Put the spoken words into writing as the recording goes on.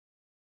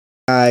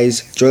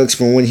Guys,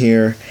 H.SHADIC65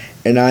 here,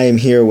 and I am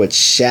here with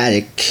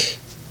H.SHADIC.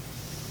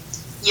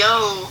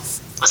 Yo,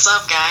 what's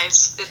up,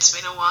 guys? It's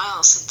been a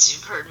while since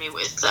you've heard me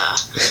with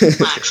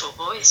my actual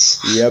voice.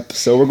 Yep,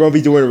 so we're going to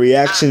be doing a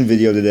reaction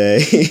video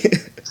today.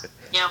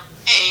 Yep,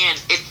 and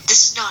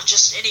this is not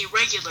just any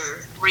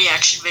regular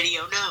reaction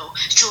video, no.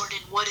 Jordan,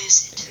 what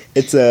is it?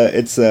 It's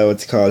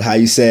what's it called? How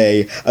you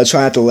say,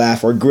 try not to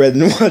laugh or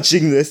Grin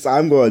watching this.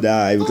 I'm going to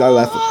die because I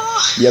laugh.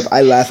 Yep,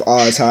 I laugh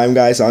all the time,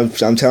 guys. So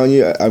I'm telling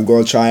you, I'm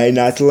going to try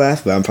not to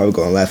laugh, but I'm probably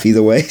going to laugh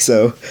either way.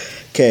 So,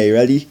 okay,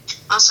 ready?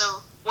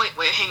 Also, wait,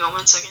 hang on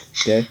one second.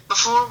 Okay.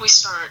 Before we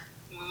start,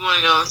 we want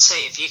to go and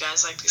say if you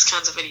guys like these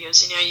kinds of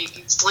videos, you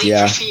can leave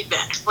your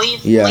feedback.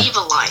 Leave a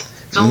like.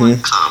 Go in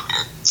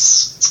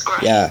comments. It's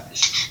great. Yeah.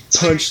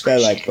 Punch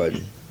that like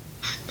button.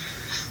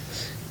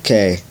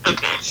 Okay.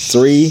 Okay.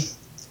 3,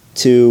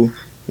 2,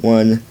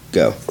 1,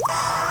 go.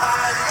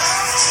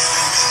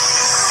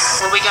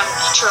 Well, we got an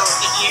intro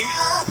in here.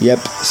 Yep.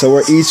 So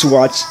we're each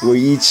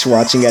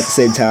watching at the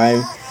same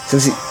time,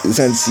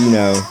 since you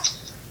know.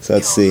 So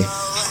let's see.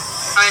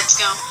 Alright, let's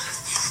go.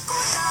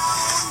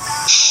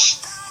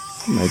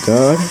 Oh my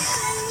god,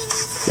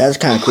 that's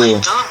kind of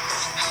cool.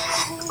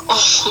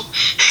 Oh.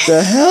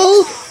 The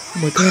hell? Oh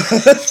my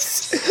god.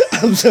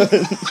 I'm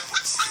done.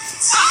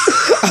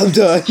 I'm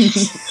done.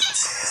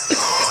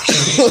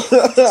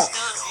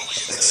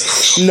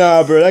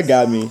 Nah, bro, that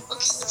got me. Okay,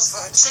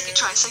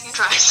 second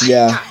try.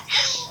 Yeah.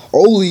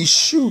 Holy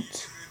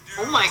shoot.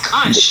 Oh my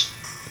gosh.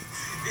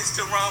 It's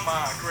the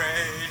Rama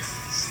grade.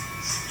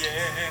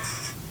 Yeah.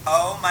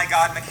 Oh my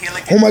god, Michaela.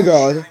 Oh my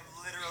god. I'm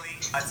literally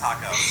a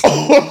taco.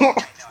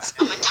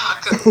 I'm a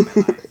taco.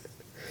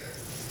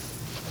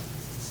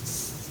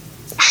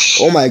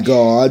 Oh my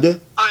god.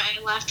 Alright,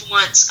 I laughed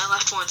once. I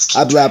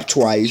laughed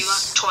twice. You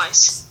laughed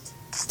twice.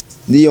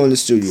 Neo in the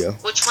studio.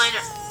 Which line?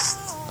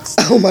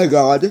 Oh my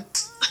god.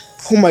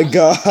 Oh my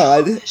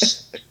god.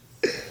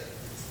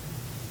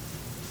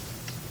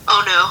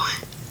 Oh no.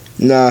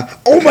 Nah.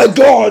 Oh my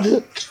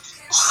god.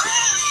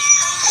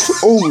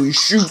 Holy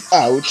shoot.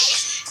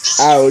 Ouch.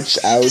 Ouch.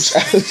 Ouch.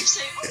 Ouch.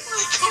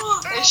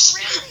 Oh my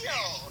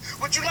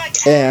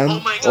gosh.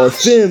 Am or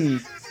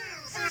Fim.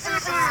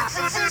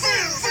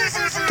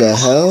 The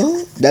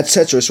hell? That's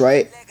Tetris,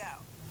 right?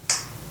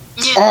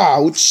 Yeah.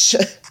 Ouch.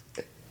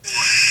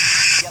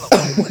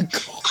 Oh my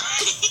god.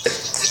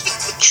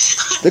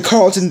 The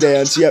Carlton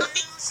dance, yep.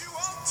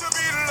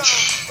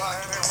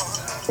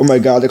 Oh my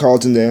god, the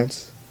Carlton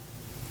dance.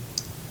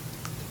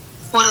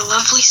 What a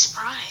lovely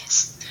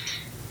surprise.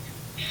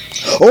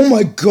 Oh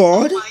my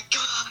god. Oh my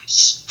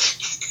gosh.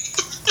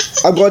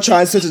 I'm gonna try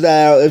and censor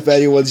that out if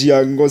anyone's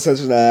young. I'm gonna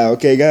censor that out,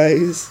 okay,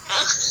 guys?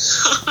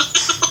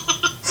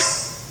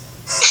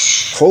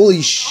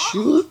 Holy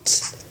shoot.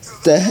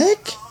 The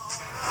heck?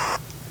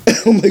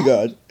 Oh my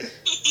god.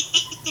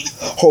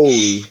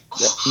 Holy.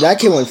 That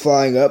came on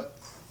flying up.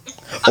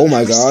 Oh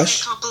my gosh. I've never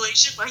seen a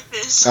compilation like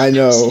this. I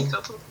know.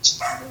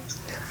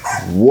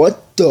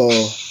 What the?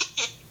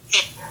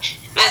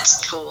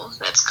 That's cool.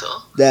 That's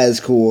cool. That is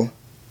cool.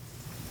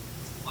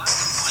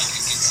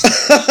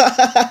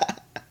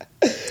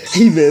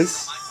 He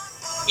missed.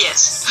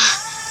 Yes.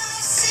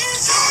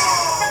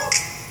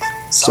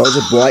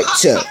 Soldier Bright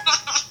tip.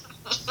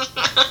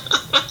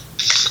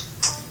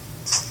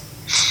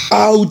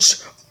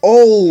 Ouch!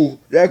 Oh,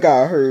 that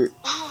got hurt.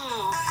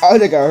 Oh,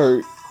 that got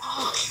hurt.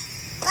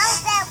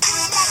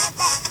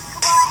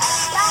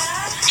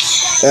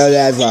 Oh,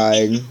 that's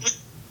fine.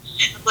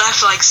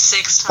 Laughed like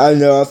 6 times. I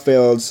know, I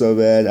failed so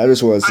bad. I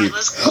just want to see.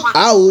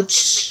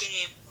 Ouch!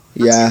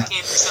 Yeah.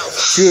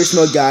 Serious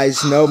note,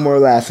 guys. No more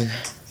laughing.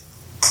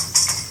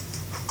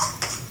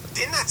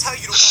 Didn't I tell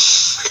you to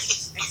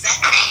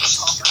exactly what I'm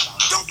talking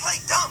about? Don't play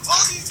dumb.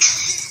 All these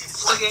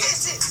Okay.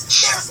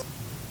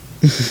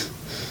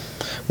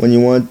 When you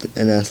want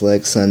an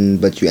athletic son,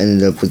 but you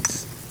ended up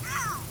with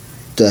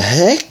the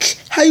heck?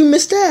 How you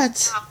missed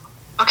that?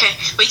 Okay,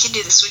 we can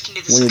do this.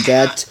 When okay,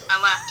 your dad. I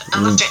laughed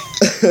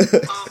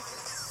it.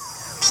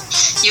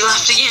 You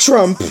laughed again.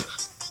 Trump.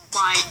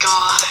 My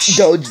gosh.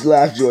 Don't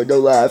laugh, Joy.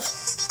 Don't laugh.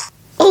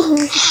 Oh.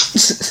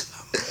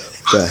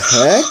 The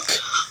heck?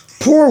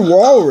 Poor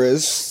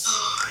walrus.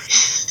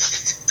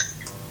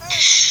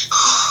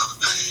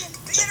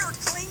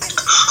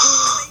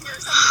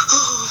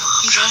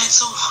 I'm trying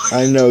so hard.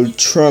 I know,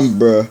 Trump,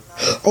 bruh.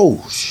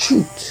 Oh,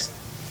 shoot.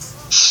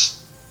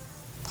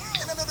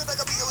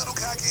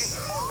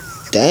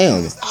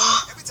 Damn.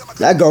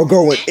 That girl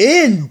going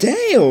in.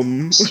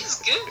 Damn.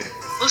 She's good.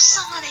 Oh,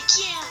 Sonic,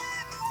 yeah.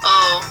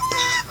 Oh.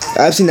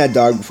 I've seen that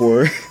dog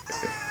before.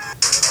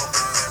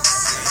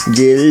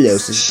 Get a little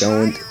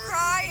stoned.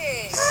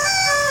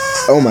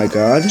 Oh my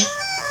god.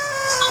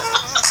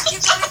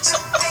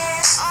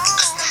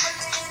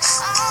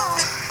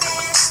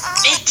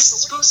 Hey, this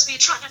is supposed to be a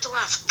try not to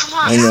laugh. Come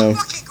on. I know.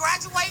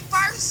 graduate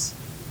first?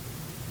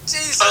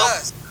 Jesus.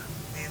 Oh.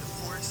 May the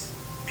force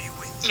be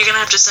with you. You're gonna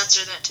have to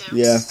censor that too.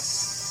 Yeah.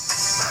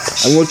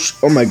 I'm gonna.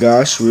 Oh my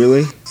gosh,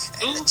 really?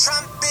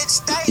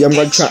 Yeah, I'm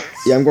gonna try.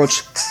 Yeah, I'm gonna.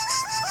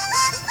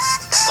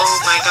 Oh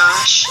my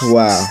gosh.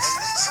 Wow.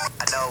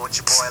 I know what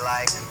your boy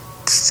like.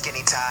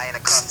 Skinny tie and a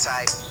cuff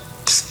type.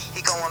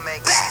 He gonna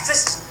make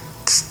breakfast.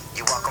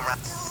 You walk around.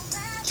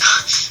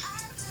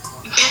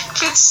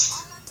 Breakfast.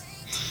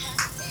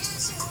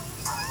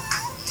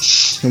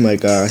 Oh my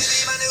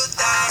gosh.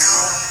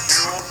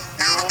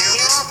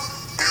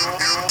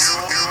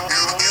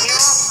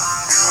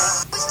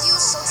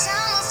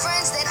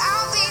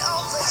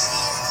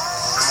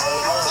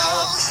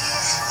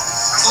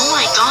 Oh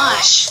my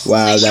gosh.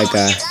 Wow, that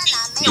guy.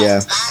 Yeah.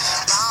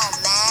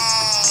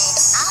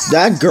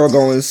 That girl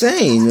going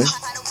insane.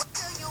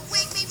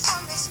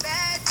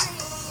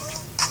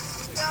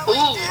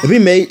 Ooh.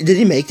 Did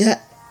he make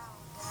that?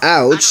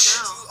 Ouch.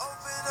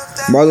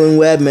 Marlon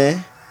Webb,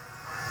 man.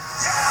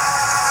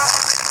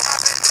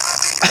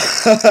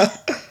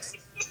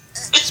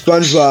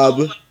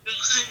 SpongeBob.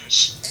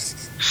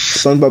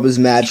 SpongeBob is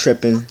mad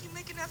tripping. You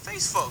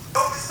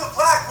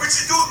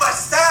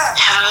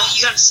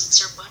gotta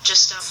censor a bunch of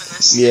stuff in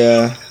this.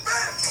 Yeah.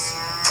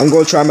 I'm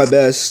gonna try my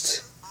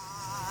best.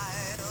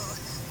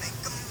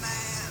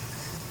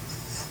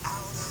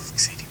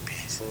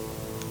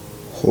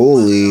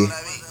 Holy.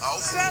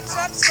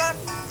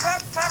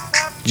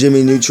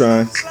 Jimmy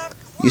Neutron.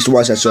 Used to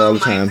watch that show all the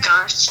time.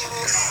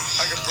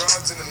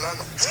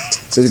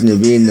 Looking to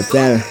be in the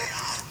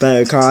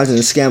planet cards and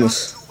the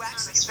scammers.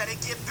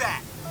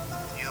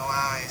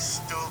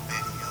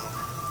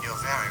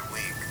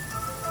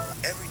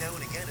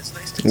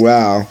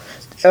 Wow.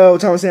 Oh,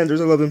 Thomas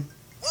Sanders, I love him.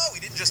 Whoa, we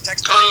didn't just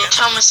text. Oh yeah,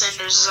 Thomas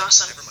Sanders is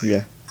awesome.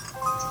 Yeah.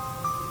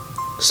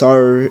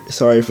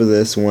 Sorry for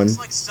this one. It's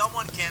like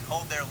someone can't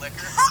hold their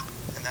liquor,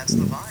 and that's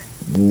the vibe.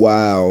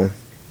 Wow.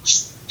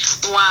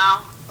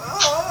 Wow.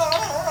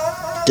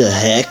 The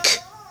heck?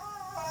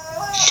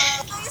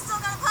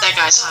 That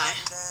guy's high.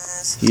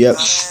 Yep.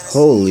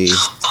 Holy.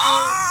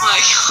 Oh my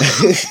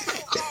god.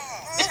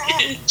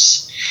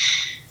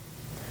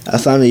 I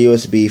found a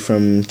USB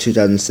from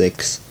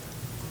 2006.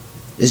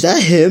 Is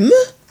that him?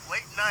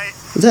 Late night.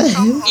 Is that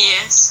him?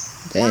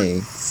 Yes.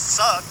 Dang.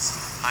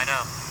 Sucks. I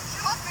know.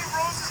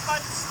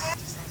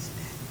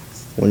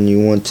 When you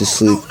want to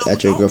sleep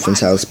at your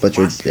girlfriend's house, but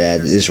your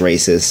dad is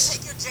racist.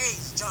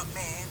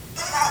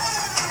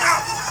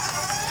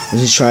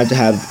 He's trying to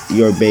have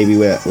your baby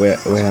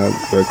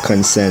without your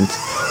consent.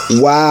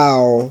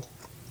 Wow.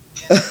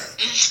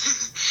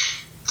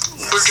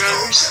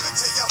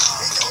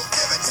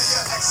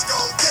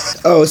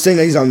 Oh, it's saying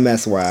that he's on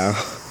meth. Wow.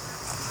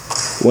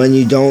 When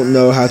you don't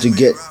know how to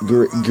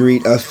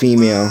greet a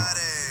female.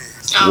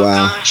 Oh,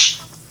 wow. Gosh.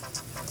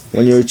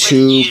 When you're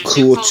too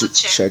cool to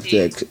check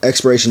the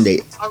expiration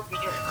date.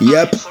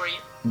 Yep.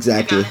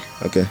 Exactly.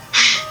 Okay.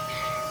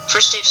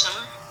 First day of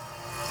summer.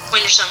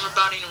 When you're summer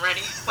body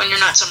ready. When you're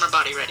not summer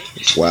body ready.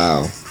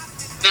 Wow.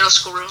 Middle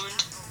school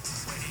ruined.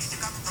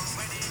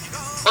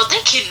 Well,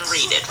 they can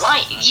read it.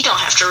 Why? You don't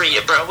have to read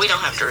it, bro. We don't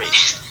have to read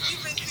it.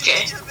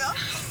 Okay.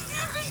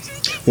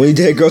 When you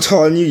date a girl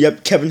taller than you,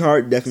 yep, Kevin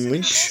Hart,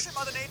 definitely.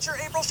 Mother Nature,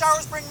 April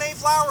showers bring May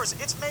flowers.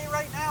 It's May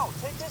right now.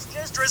 Take this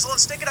jizz drizzle and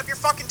stick it up your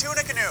fucking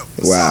tuna canoe.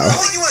 Wow.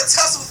 You want to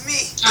tussle with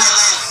me?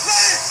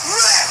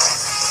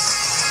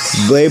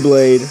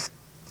 Blade.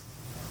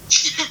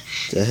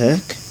 The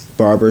heck?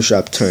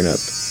 Barbershop turn up.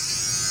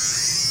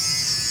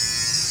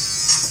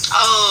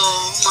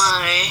 Oh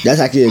my. That's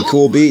actually a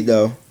cool beat,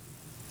 though.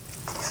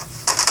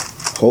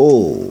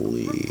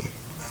 Holy.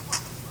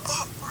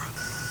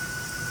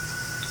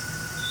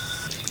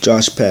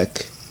 Josh Peck.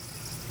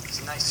 It's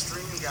a nice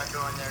stream you got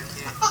going there,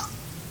 kid.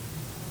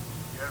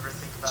 You ever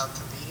think about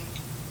competing?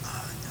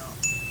 No.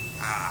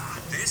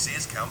 This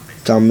is comfy.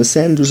 Thomas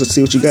Sanders, let's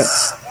see what you got.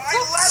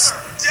 White leather,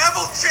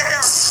 devil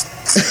chair.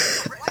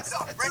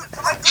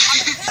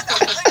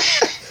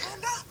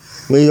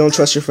 When you don't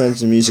trust your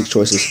friends' music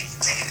choices.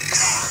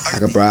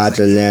 Like a bride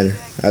to the land.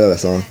 I love that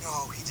song.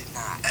 No, he did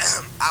not.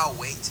 I'll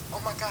wait. Oh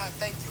my god,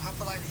 thank you. How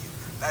polite are you?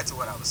 That's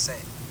what I was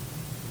saying.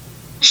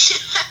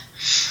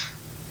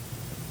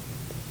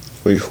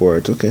 Wait for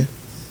it, okay. You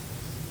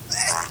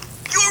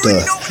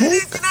already know what it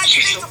is heck? tonight.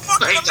 You need to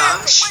fucking My come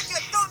out gosh. and wake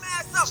your dumb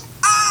ass up.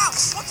 Ah,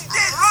 what you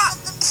did, huh?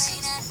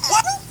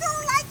 What? You feel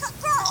like a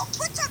girl.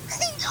 Put your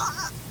feet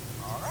up.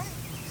 All right.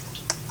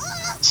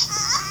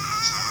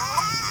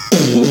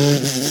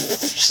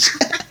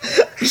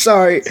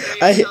 Sorry.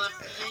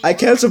 I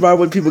can't survive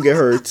when people get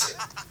hurt.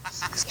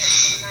 But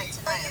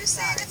you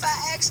said if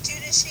I asked you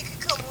that she could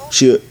come over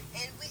Shoot.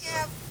 and we can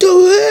have The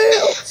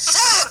hell?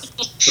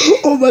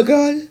 Oh my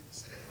god.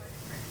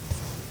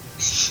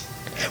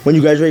 When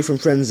you graduate from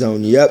friend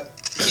zone, yep.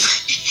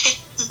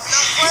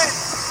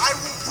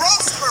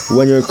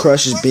 When your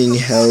crush is being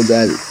held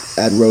at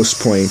roast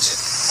point.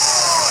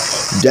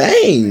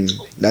 Dang,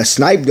 that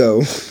snipe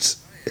though.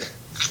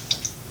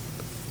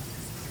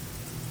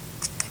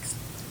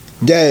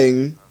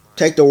 Dang,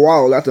 take the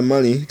wallet, not the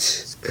money.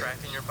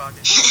 Crack in your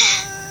pocket.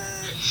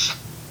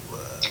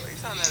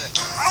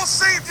 I'll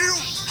save you.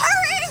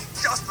 hurry.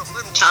 Just a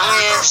little.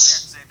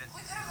 Thomas.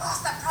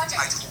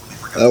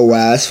 Oh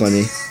wow, that's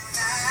funny.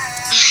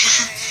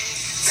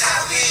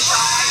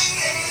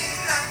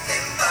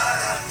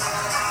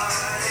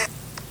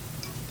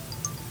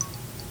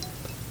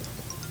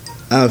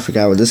 I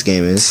forgot what this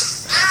game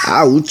is.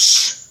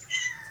 Ouch.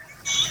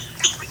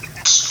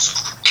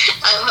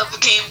 I love the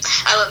game.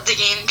 I love the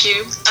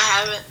GameCube. I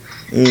have it.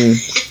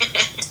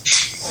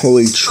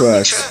 Holy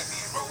truck.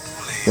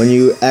 When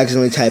you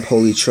accidentally type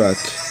holy truck.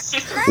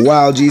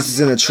 Wow, Jesus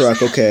in a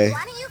truck, okay.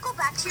 Why don't you go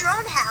back to your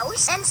own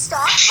house and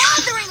stop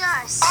bothering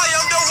us? I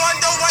am the one,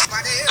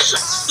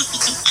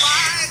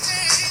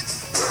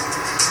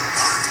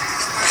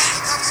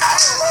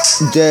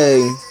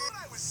 Dang. When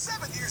I was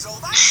 7 years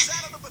old, I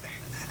sat on a banana.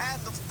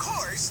 And of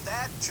course,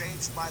 that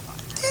changed my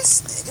life.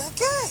 This nigga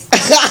gay.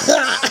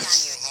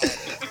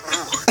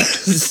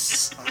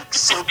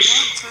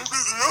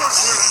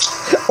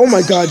 Oh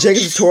my god,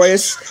 Jacob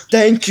Sartorius.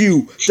 Thank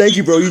you,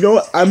 bro. You know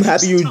what? I'm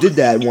happy you did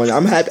that one.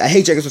 I'm happy. I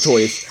hate Jacob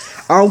Sartorius.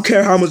 I don't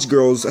care how much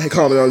girls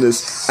comment on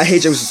this. I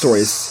hate Jacob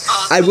Sartorius.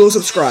 I will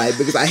subscribe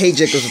because I hate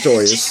Jacob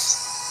Sartorius.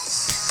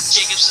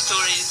 Jacob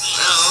Sartorius,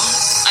 no.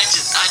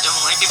 I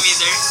don't like him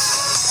either.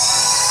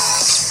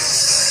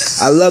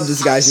 I love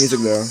this guy's music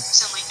though.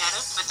 Something like that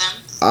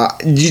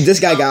with them. This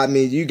guy got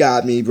me. You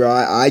got me, bro.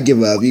 I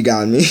give up. You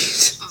got me.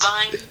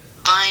 Vine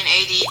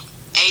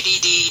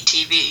ADD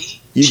TV.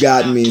 You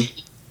got me.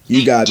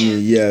 You got me.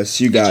 Yes,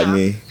 you got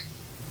me.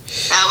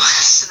 That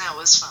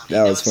was funny.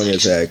 That was funny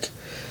as heck.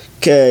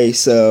 Okay,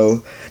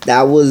 so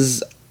that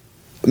was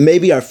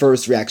maybe our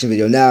first reaction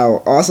video. Now,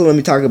 also let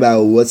me talk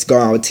about what's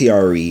going on with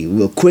TRE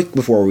real quick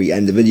before we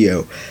end the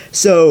video.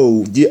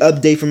 So, the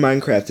update for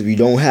Minecraft, if you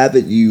don't have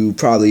it, you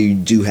probably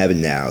do have it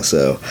now.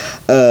 So,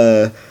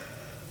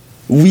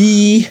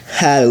 we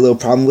had a little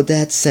problem with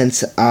that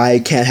since I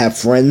can't have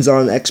friends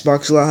on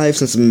Xbox Live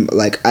since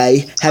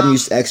I haven't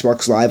used the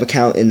Xbox Live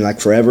account in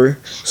forever.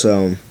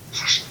 So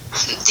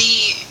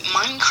the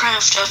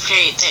Minecraft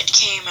update that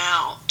came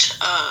out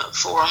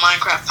for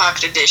Minecraft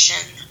Pocket Edition,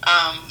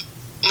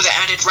 with the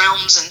added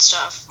realms and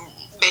stuff,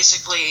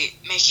 basically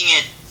making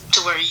it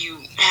to where you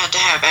had to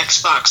have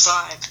Xbox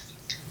Live.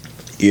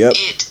 Yep.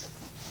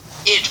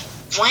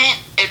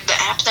 The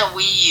app that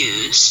we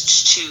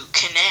used to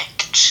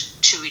connect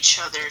to each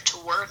other to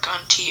work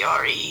on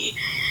TRE,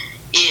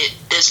 it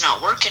does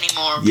not work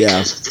anymore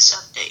because of this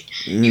update.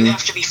 You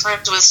have to be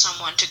friends with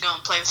someone to go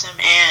and play with him,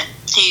 and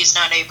he's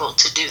not able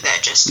to do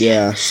that just yet.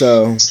 Yeah,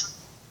 so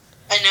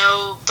I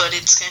know, but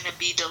it's going to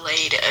be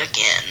delayed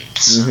again.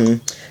 So.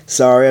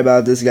 Sorry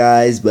about this,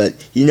 guys, but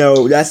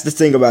that's the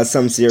thing about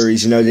some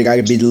series. They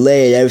gotta be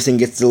delayed. Everything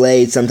gets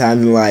delayed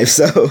sometimes in life,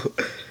 so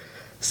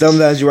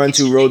sometimes you run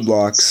into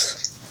roadblocks.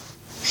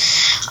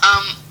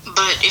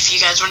 But if you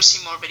guys want to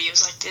see more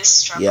videos like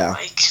this, drop a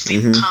like,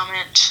 leave a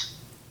comment,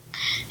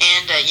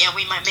 and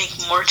we might make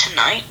more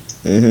tonight.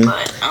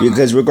 But,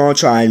 because we're gonna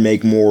try and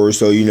make more,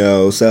 so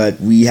so that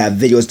we have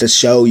videos to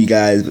show you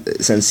guys.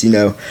 Since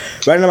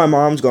right now my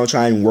mom's gonna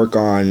try and work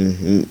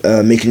on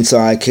making so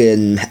I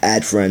can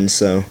add friends.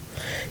 So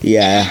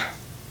yeah.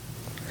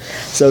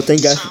 So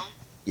thank you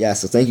guys.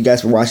 So thank you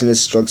guys for watching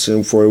this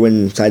instruction for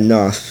when signing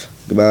off.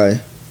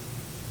 Goodbye.